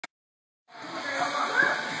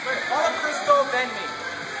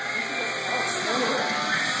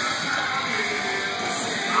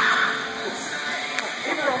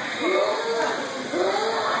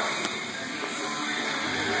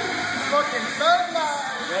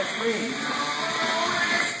That's me.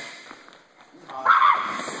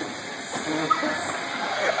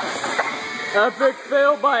 Epic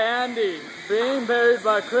fail by Andy. Being buried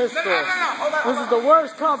by Crystal. This is the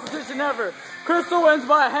worst competition ever. Crystal wins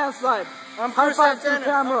by a handslide. High five to the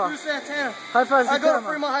camera. I'm Santana. High five to the camera. I go to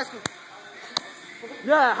Fremont High School.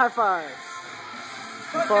 Yeah, high five.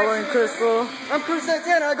 I'm following Crystal. I'm Cruz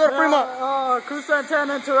Santana. I go to Fremont. Oh, Cruz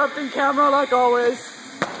Santana interrupting camera like always.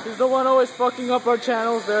 He's the one always fucking up our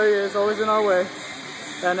channels. There he is, always in our way.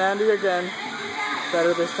 And Andy again.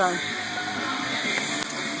 Better this time.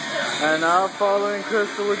 And now following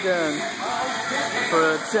Crystal again for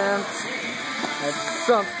an attempt at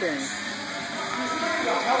something.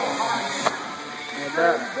 Like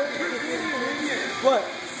that. What?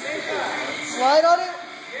 Slide on it?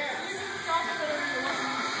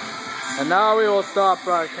 And now we will stop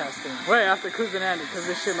broadcasting. Wait, after Cruz and Andy, because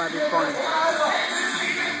this shit might be funny.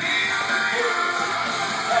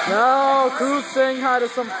 No, Cruz saying hi to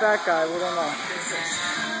some fat guy. We don't know.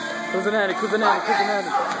 Cruz and Andy, Cruz and Andy, Cruz and Andy.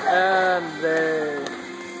 And they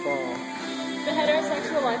fall. The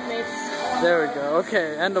heterosexual life mates. There we go.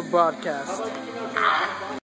 Okay, end of broadcast.